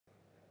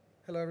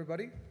Hello,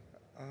 everybody.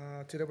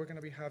 Today we're going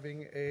to be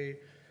having a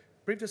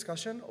brief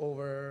discussion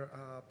over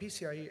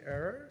PCIe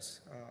errors,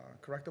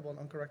 correctable and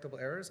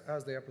uncorrectable errors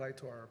as they apply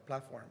to our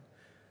platform.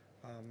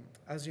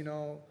 As you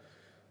know,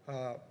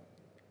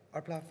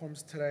 our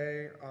platforms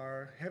today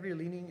are heavily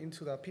leaning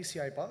into the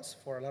PCI bus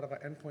for a lot of our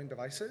endpoint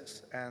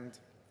devices, and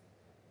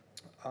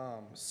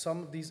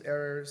some of these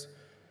errors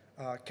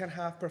can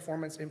have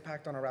performance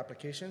impact on our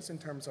applications in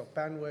terms of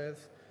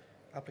bandwidth,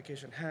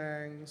 application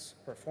hangs,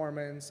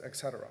 performance,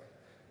 etc.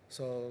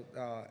 So,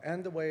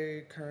 and the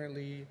way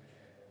currently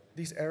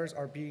these errors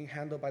are being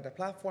handled by the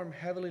platform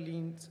heavily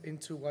leans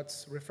into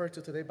what's referred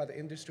to today by the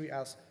industry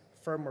as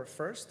firmware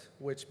first,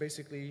 which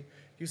basically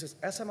uses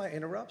SMI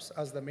interrupts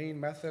as the main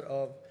method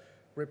of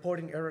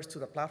reporting errors to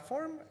the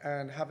platform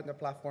and having the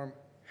platform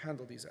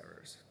handle these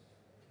errors.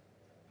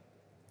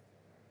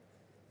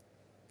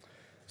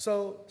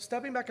 So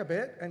stepping back a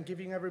bit and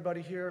giving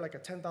everybody here like a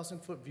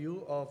 10,000-foot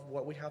view of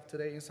what we have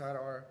today inside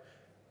our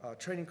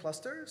training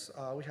clusters.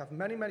 We have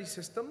many, many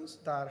systems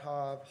that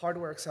have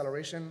hardware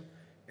acceleration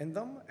in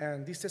them,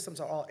 and these systems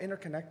are all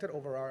interconnected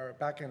over our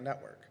backend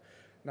network.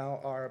 Now,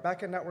 our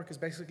backend network is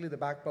basically the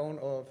backbone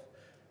of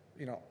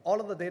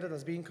all of the data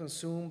that's being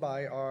consumed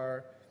by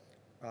our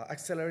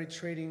accelerated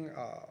trading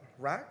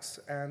racks,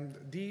 and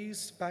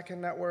these backend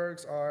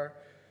networks are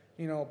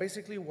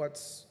basically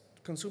what's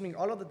consuming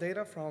all of the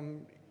data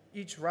from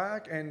each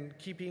rack and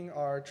keeping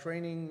our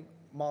training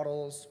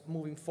models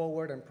moving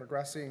forward and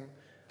progressing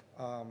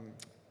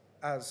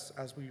as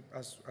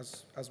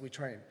we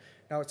train.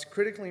 Now, it's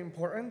critically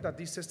important that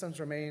these systems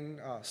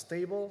remain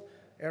stable,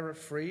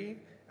 error-free,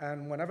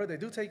 and whenever they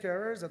do take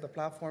errors, that the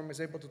platform is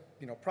able to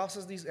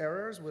process these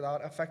errors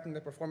without affecting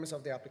the performance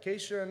of the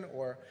application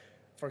or,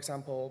 for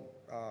example,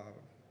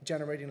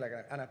 generating like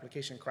an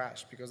application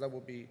crash, because that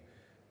would be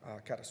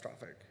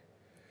catastrophic.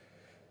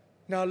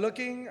 Now,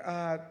 looking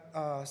at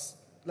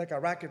like a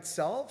rack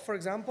itself, for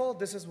example,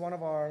 this is one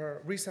of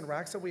our recent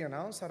racks that we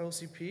announced at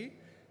OCP.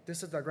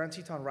 This is the Grand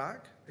Teton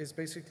rack. It's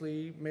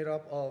basically made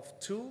up of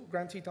 2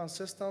 Grand Teton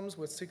systems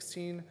with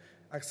 16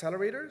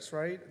 accelerators,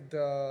 right?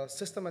 The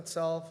system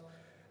itself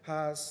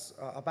has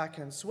a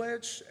backend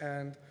switch,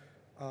 and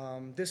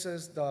this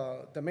is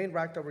the main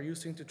rack that we're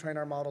using to train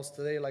our models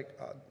today, like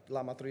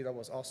Llama 3 that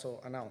was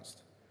also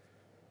announced.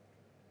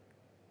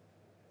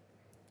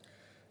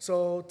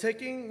 So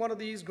taking one of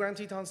these Grand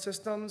Teton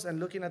systems and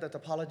looking at the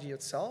topology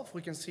itself,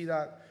 we can see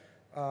that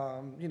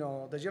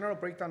the general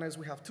breakdown is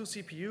we have 2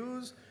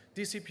 CPUs.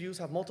 These CPUs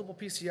have multiple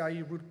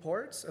PCIe root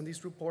ports, and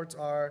these root ports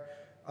are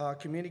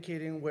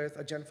communicating with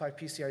a Gen 5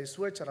 PCIe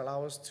switch that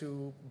allows us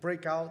to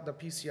break out the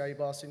PCIe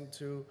bus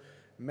into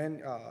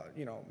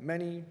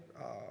many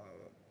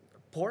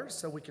ports,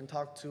 so we can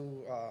talk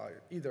to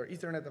either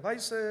Ethernet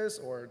devices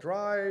or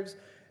drives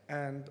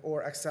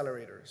or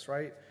accelerators,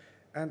 right?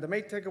 And the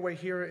main takeaway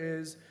here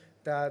is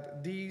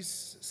that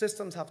these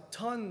systems have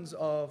tons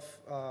of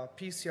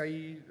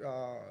PCIe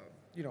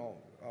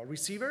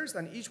receivers,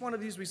 and each one of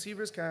these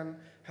receivers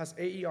has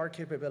AER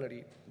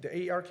capability.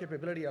 The AER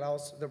capability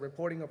allows the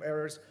reporting of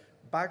errors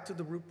back to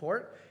the root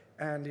port,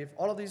 and if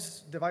all of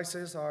these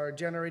devices are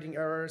generating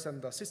errors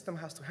and the system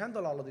has to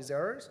handle all of these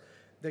errors,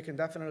 there can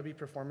definitely be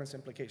performance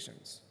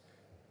implications.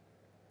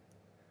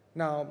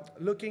 Now,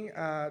 looking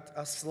at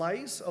a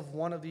slice of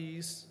one of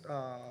these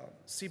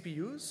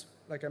CPUs,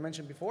 like I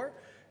mentioned before,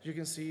 you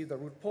can see the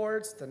root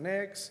ports, the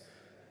NICs,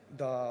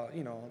 the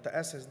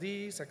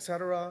SSDs,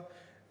 etc.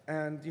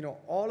 And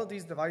all of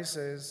these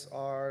devices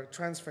are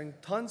transferring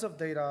tons of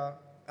data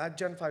at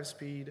Gen 5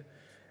 speed,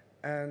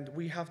 and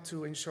we have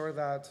to ensure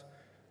that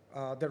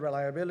the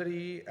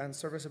reliability and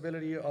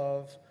serviceability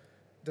of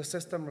the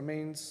system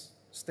remains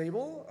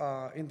stable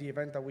in the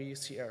event that we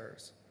see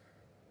errors.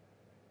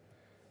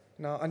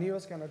 Now, Anil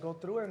is going to go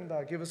through and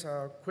give us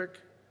a quick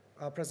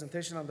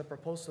presentation on the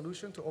proposed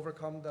solution to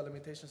overcome the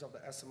limitations of the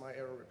SMI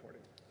error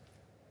reporting.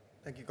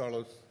 Thank you,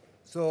 Carlos.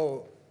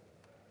 So,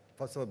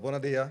 first of all, buona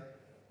dia.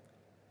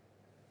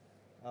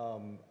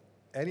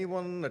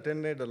 Anyone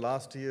attended the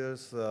last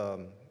year's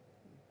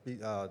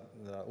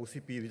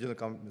OCP Regional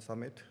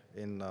Summit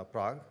in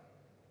Prague?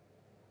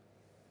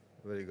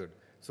 Very good.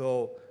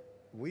 So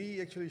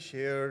we actually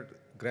shared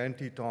Grand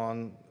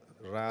Teton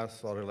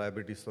RAS or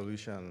reliability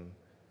solution,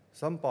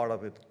 some part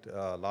of it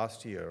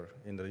last year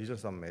in the Regional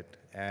Summit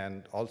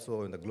and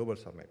also in the Global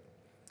Summit.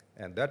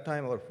 And that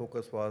time our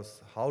focus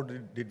was how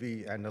did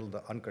we handle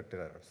the uncorrected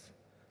errors?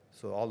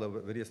 So all the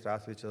various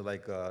RAS features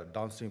like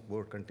downstream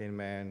port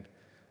containment,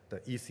 the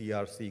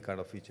ECRC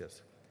kind of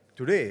features.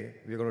 Today,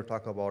 we're going to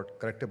talk about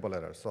correctable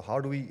errors. So how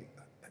do we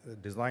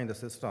design the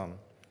system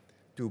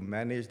to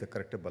manage the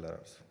correctable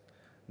errors?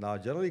 Now,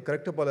 generally,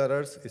 correctable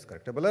errors is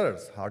correctable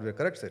errors. Hardware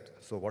corrects it.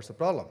 So what's the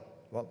problem?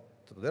 Well,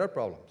 so there are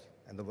problems.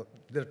 And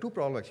there are 2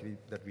 problems, actually,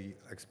 that we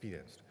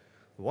experienced.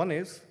 One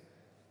is,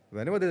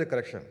 whenever there's a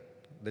correction,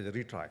 there's a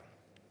retry,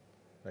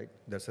 right?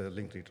 That's a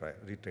linked retry,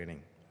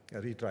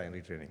 retry and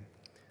retraining.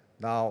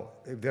 Now,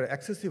 if there are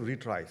excessive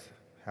retries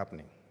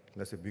happening,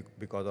 let's say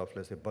because of,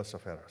 let's say, burst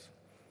of errors,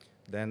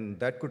 then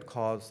that could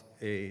cause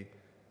a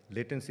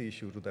latency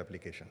issue to the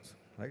applications,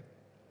 right?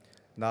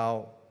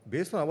 Now,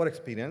 based on our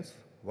experience,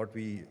 what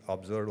we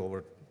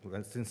observed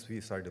since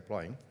we started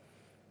deploying,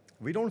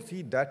 we don't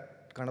see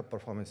that kind of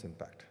performance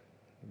impact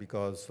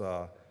because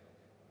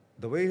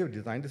the way we have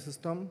designed the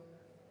system,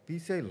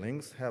 PCI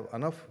links have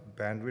enough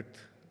bandwidth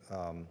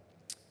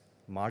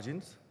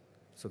margins.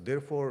 So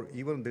therefore,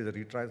 even if the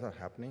retries are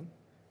happening,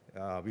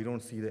 we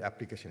don't see the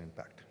application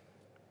impact.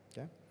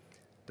 Okay?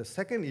 The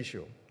second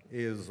issue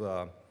is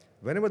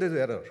whenever there's an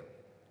error,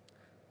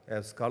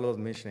 as Carlo was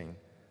mentioning,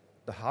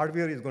 the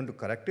hardware is going to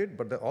correct it,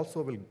 but they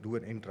also will do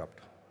an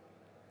interrupt.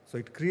 So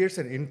it creates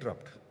an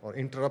interrupt or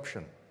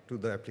interruption to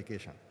the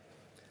application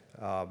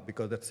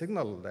because that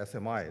signal, the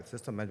SMI,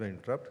 System Management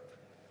Interrupt,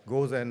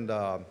 goes and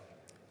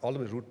all the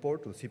way root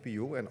port to the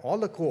CPU, and all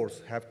the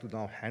cores have to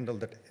now handle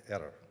that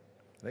error,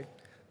 right?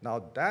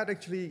 Now, that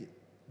actually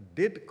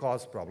did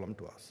cause problem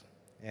to us,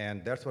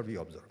 and that's what we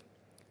observed.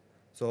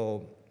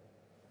 So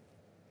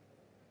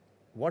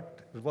what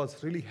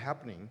was really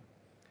happening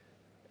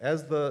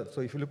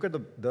so if you look at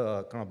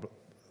the kind of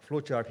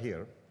flow chart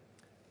here,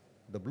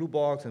 the blue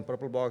box and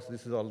purple box,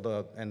 this is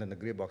all and then the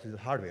gray box is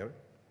hardware,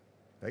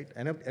 right?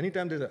 And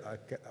anytime there's a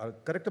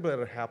correctable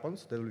error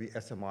happens, there will be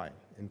SMI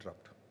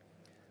interrupt.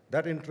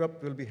 That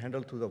interrupt will be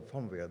handled through the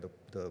firmware,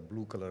 the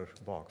blue color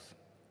box.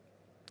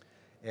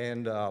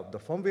 And the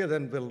firmware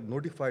then will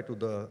notify to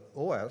the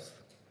OS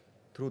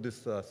through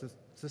this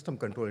system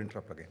control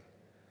interrupt again.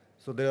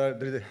 So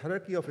there is a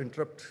hierarchy of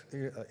interrupts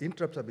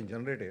have been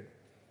generated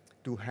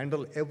to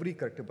handle every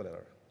correctable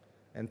error.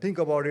 And think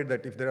about it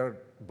that if there are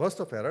bursts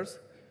of errors,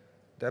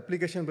 the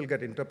application will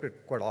get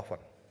interrupted quite often.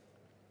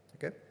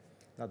 Okay?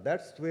 Now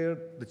that's where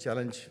the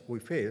challenge we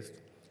faced.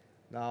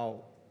 Now,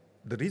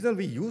 the reason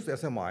we use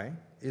SMI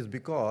is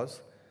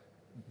because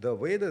the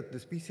way that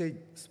this PCI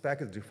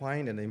spec is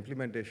defined in the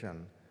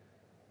implementation,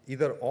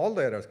 either all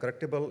the errors,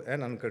 correctable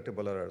and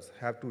uncorrectable errors,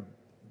 have to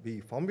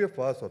be firmware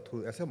first or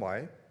through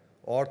SMI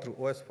or through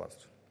OS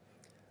first.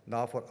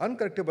 Now, for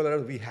uncorrectable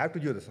errors, we have to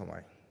use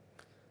SMI.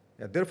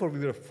 And therefore, we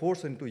were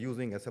forced into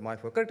using SMI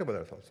for correctable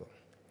errors also.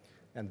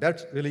 And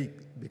that's really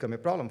become a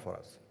problem for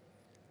us.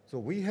 So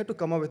we had to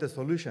come up with a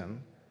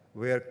solution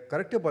where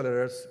correctable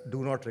errors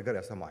do not trigger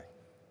SMI.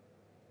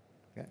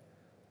 Okay?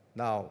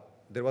 Now,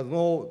 there was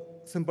no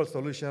simple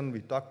solution.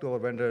 We talked to our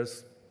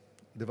vendors.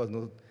 There was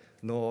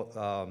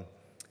no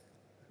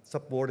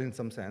support in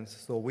some sense.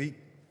 So we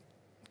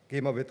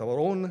came up with our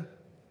own,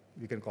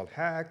 we can call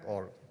hack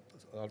or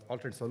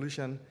alternate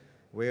solution,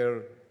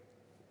 where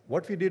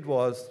what we did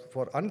was,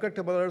 for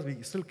uncorrectable errors,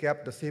 we still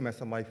kept the same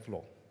SMI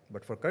flow.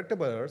 But for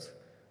correctable errors,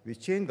 we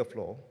changed the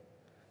flow.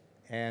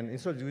 And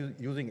instead of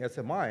using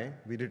SMI,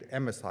 we did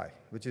MSI,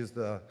 which is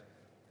the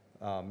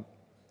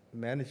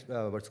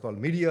what's called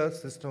media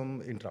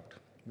system interrupt,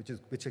 which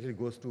actually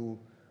goes to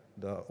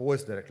the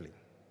OS directly.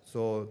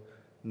 So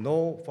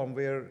no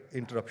firmware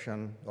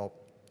interruption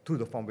through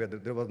the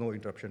firmware. There was no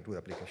interruption to the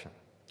application.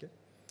 Okay?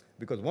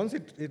 Because once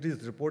it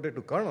is reported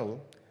to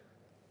kernel,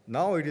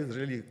 now it is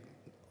really,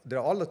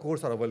 all the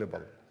cores are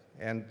available,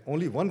 and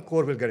only one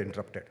core will get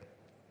interrupted.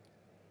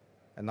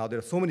 And now there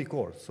are so many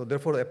cores, so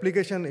therefore the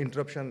application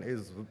interruption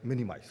is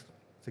minimized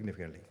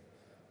significantly.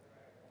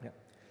 Yeah.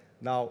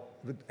 Now,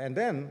 and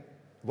then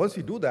once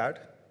we do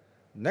that,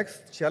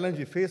 next challenge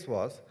we faced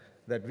was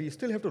that we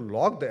still have to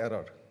log the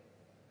error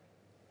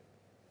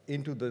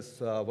into this,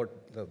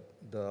 the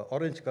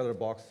orange color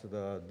box,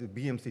 the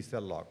BMC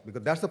cell log,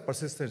 because that's the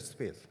persistent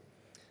space.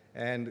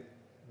 And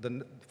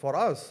for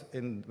us,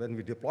 when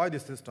we deploy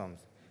these systems,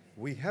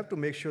 we have to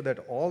make sure that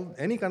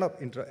any kind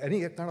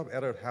of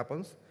error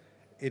happens,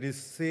 it is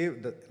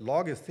saved, the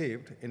log is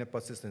saved in a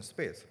persistent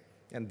space.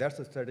 And that's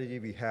the strategy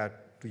we had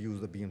to use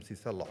the BMC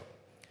cell log.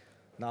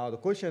 Now the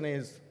question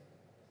is,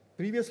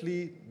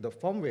 previously the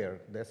firmware,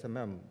 the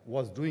SMM,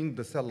 was doing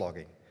the cell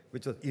logging,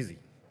 which was easy,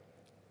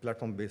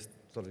 platform-based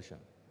solution.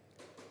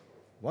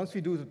 Once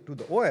we do to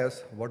the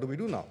OS, what do we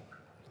do now?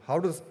 How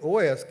does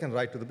OS can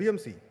write to the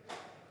BMC?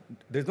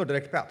 There's no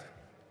direct path.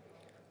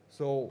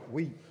 So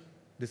we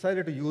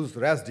decided to use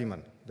RAS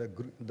daemon,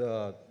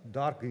 the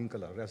dark green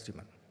color RAS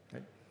daemon.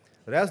 Right?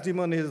 RAS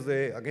daemon is,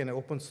 again, an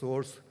open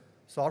source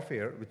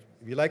software, which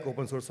we like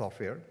open source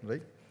software,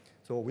 right?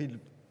 So we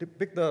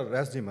pick the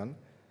RAS daemon.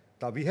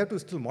 Now we have to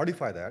still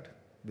modify that,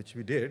 which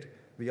we did.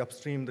 We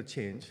upstream the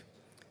change.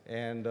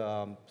 And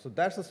so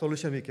that's the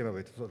solution we came up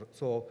with.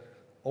 So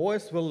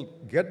OS will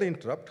get the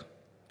interrupt,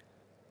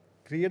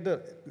 read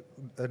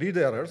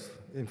the errors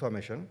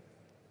information,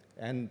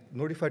 and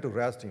notify to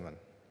RAS daemon.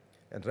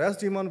 And RAS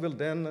daemon will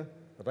then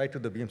write to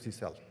the BMC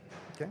cell,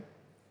 okay?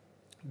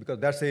 Because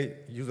that's a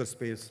user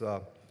space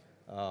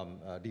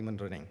daemon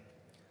running.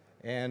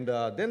 And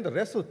then the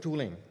rest of the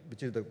tooling,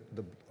 which is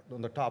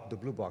on the top, the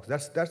blue box,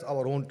 that's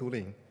our own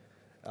tooling,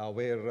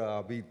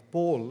 where we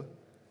poll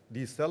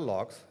these cell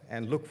logs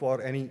and look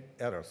for any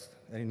errors,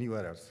 any new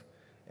errors.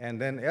 And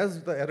then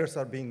as the errors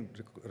are being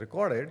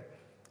recorded,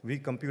 we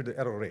compute the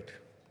error rate.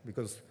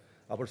 Because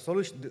our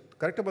solution, the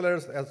correctable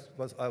errors, as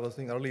I was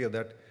saying earlier,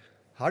 that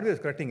hardware is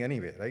correcting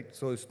anyway, right?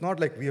 So it's not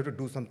like we have to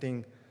do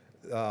something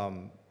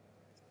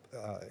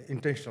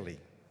intentionally.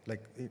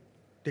 Like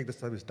take the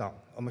service down,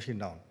 a machine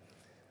down.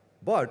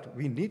 But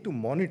we need to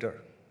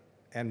monitor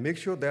and make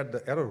sure that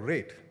the error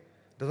rate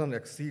doesn't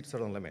exceed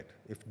certain limit.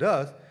 If it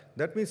does,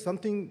 that means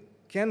something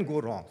can go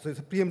wrong. So it's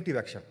a preemptive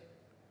action.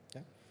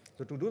 Okay?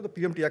 So to do the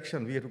preemptive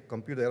action, we have to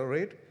compute the error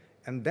rate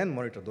and then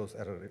monitor those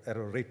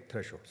error rate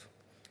thresholds.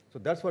 So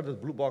that's what the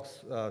blue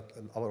box,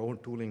 our own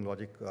tooling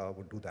logic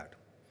would do that.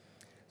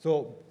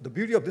 So the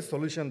beauty of this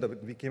solution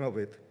that we came up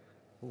with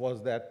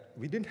was that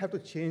we didn't have to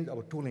change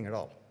our tooling at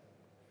all,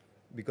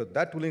 because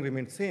that tooling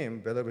remained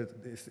same, whether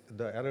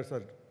the errors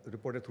are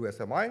reported through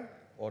SMI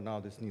or now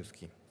this new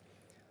scheme.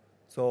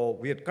 So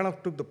we had kind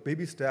of took the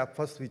baby step.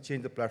 First, we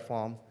changed the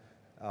platform,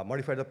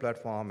 modified the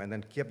platform, and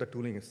then kept the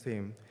tooling the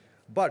same.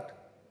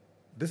 But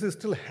this is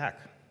still a hack.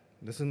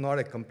 This is not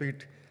a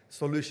complete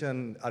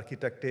solution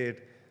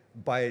architected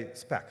by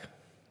spec,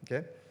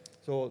 okay?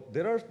 So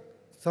there are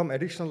some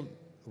additional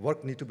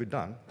work need to be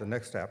done, the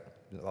next step.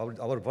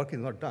 Our work is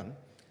not done.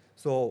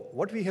 So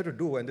what we have to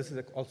do, and this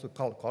is also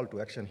call to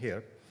action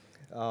here,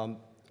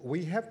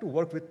 we have to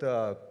work with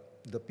the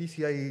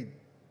PCIe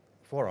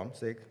forum,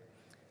 SIG,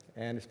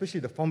 and especially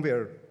the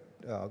firmware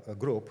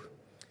group,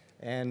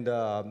 and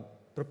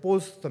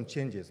propose some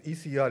changes.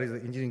 ECR is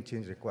an engineering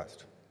change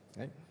request.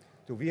 Right?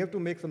 So we have to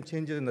make some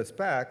changes in the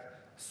spec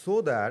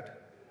so that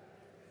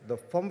the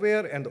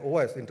firmware and the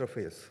OS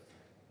interface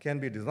can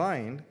be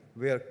designed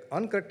where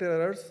uncorrected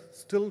errors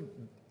still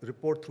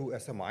report through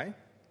SMI,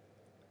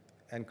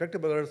 and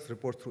correctable errors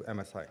report through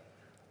MSI,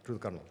 through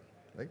the kernel,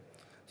 right?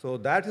 So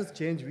that is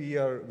change we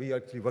are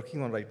actually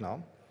working on right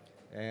now,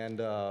 and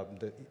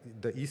the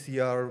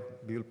ECR,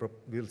 we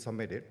will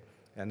submit it,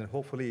 and then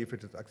hopefully if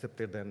it is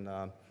accepted, then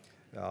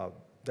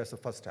that's the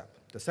first step.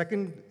 The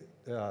second,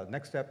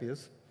 next step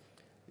is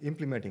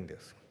implementing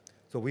this.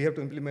 So we have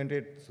to implement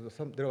it,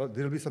 so there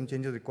will be some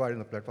changes required in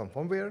the platform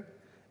firmware,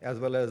 as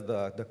well as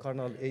the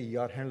kernel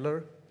AER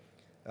handler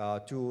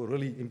to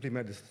really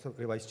implement this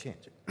revised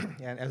change.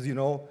 And as you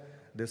know,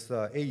 this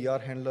AER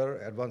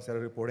handler, advanced error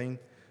reporting,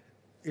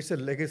 it's a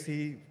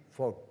legacy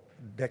for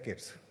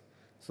decades.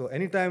 So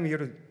anytime you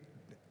have to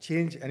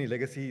change any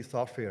legacy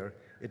software,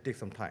 it takes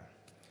some time.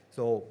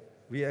 So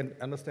we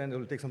understand it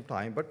will take some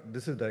time, but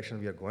this is the direction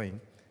we are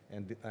going.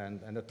 And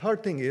the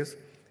third thing is,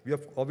 we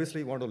have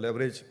obviously want to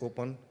leverage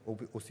open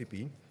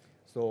OCP.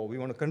 So we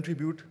want to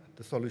contribute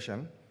the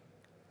solution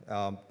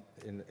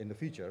in the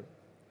future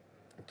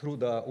through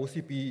the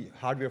OCP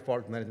hardware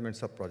fault management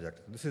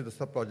sub-project. This is the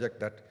sub-project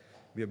that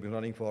we have been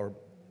running for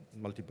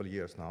multiple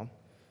years now.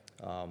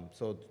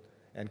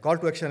 And call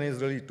to action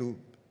is really to,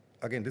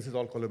 again, this is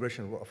all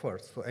collaboration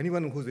efforts. So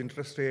anyone who's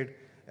interested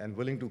and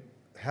willing to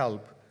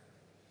help,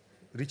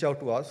 reach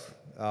out to us,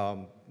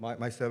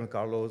 myself and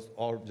Carlos,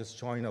 or just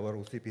join our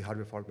OCP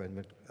hardware fault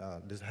management,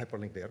 this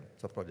hyperlink there,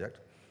 sub-project,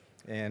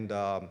 and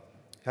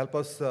help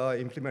us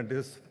implement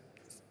this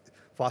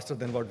faster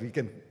than what we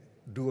can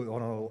do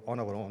on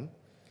our own.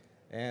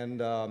 And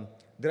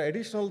there are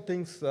additional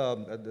things,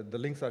 the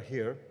links are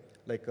here,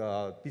 like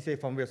PCIe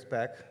firmware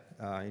spec,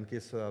 in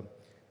case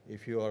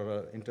if you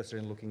are interested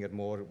in looking at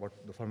more what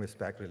the firmware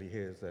spec really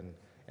is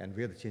and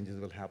where the changes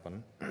will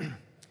happen.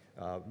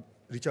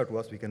 Reach out to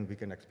us, we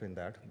can explain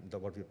that,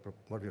 what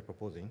we are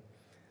proposing.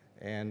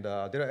 And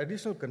there are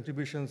additional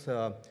contributions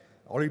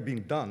already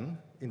being done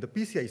in the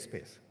PCIe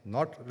space,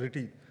 not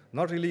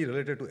really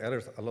related to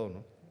errors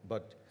alone,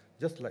 but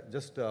just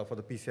for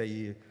the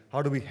PCIe,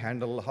 how do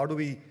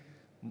we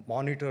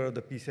monitor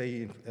the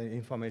PCIe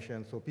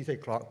information? So PCIe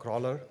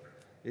crawler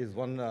is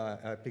one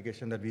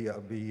application that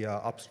we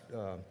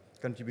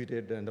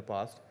contributed in the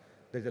past.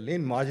 There's a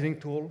lane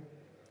margining tool.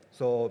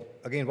 So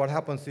again, what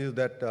happens is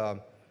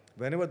that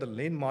whenever the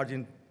lane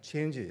margin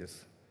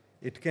changes,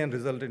 it can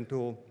result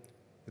into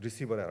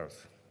receiver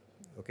errors,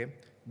 okay,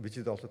 which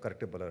is also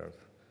correctable errors.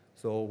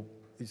 So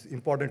it's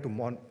important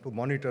to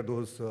monitor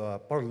those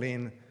per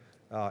lane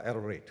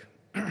error rate.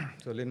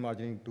 So lane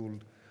margining tool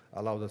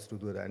allows us to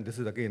do that. And this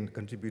is, again,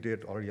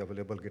 contributed, already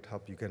available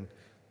GitHub. You can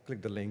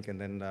click the link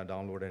and then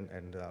download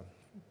and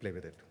play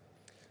with it.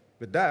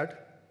 With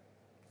that,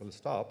 we'll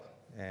stop.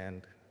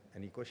 And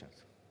any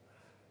questions?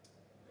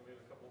 We have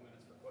a couple of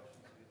minutes for questions,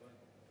 if you'd like.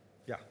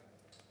 Yeah.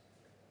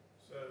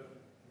 So,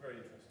 very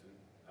interesting.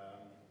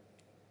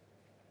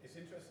 It's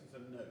interesting to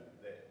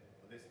note that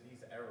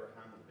these error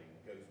handling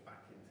goes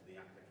back into the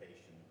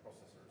application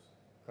processors.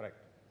 Correct.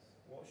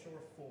 What's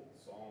your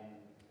thoughts on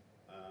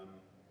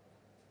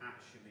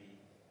actually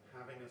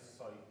having a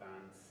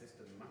sideband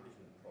system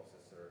management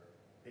processor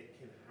that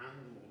can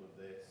handle all of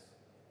this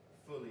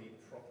fully,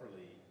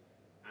 properly,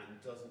 and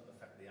doesn't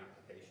affect the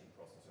application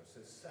processor?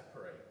 So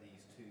separate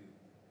these two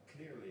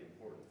clearly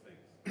important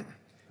things.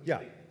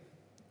 Yeah,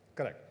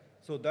 correct.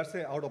 So that's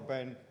an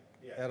out-of-band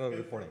error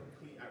reporting.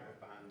 Complete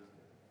out-of-band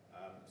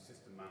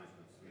system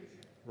management solution.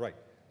 Right.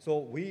 So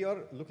we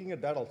are looking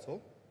at that also,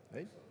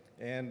 right?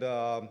 And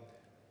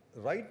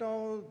right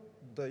now,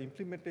 the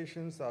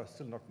implementations are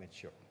still not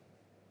mature.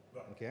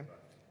 Right. Okay. Right.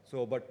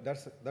 So, but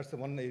that's the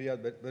one area.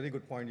 Very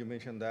good point you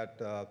mentioned that.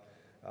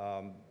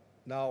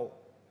 Now,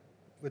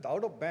 with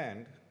out of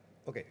band,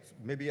 okay. So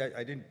maybe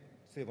I didn't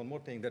say one more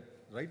thing that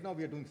right now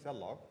we are doing cell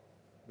log,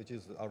 which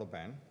is out of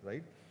band,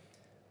 right?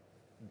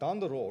 Down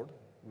the road,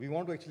 we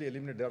want to actually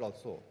eliminate that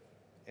also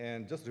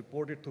and just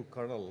report it to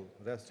kernel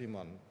RAS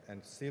daemon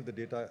and save the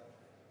data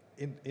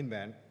in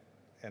band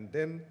and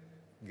then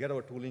get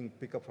our tooling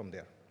pick up from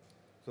there.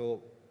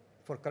 So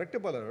for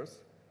correctable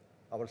errors,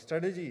 our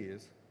strategy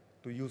is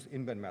to use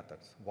in-band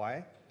methods.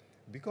 Why?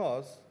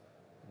 Because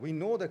we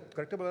know that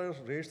correctable error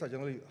rates are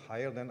generally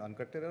higher than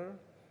uncorrected error.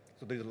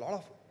 So there's a lot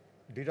of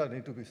data that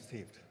need to be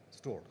saved,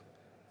 stored.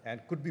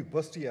 And could be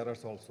bursty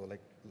errors also,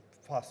 like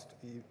fast,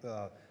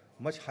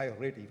 much higher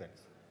rate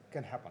events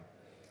can happen.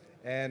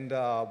 And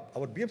our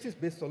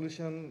BMC-based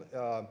solution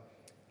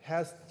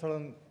has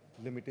certain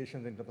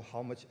limitations in terms of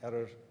how much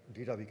error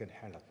data we can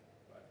handle.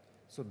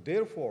 So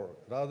therefore,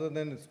 rather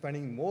than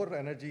spending more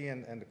energy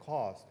and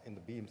cost in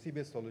the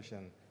BMC-based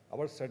solution,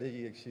 our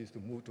strategy actually is to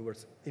move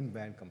towards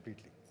in-band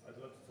completely. I'd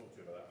love to talk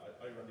to you about that.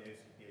 I run the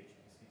ACP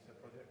HPC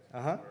project.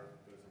 Uh-huh.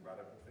 We're doing some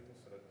radical things.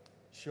 So that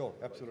Sure,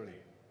 absolutely.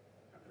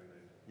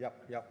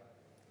 Yep.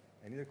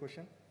 Any other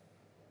question?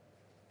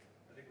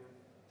 I think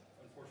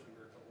unfortunately,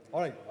 we're a couple of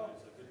All right. minutes behind,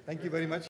 so good. Thank you very much.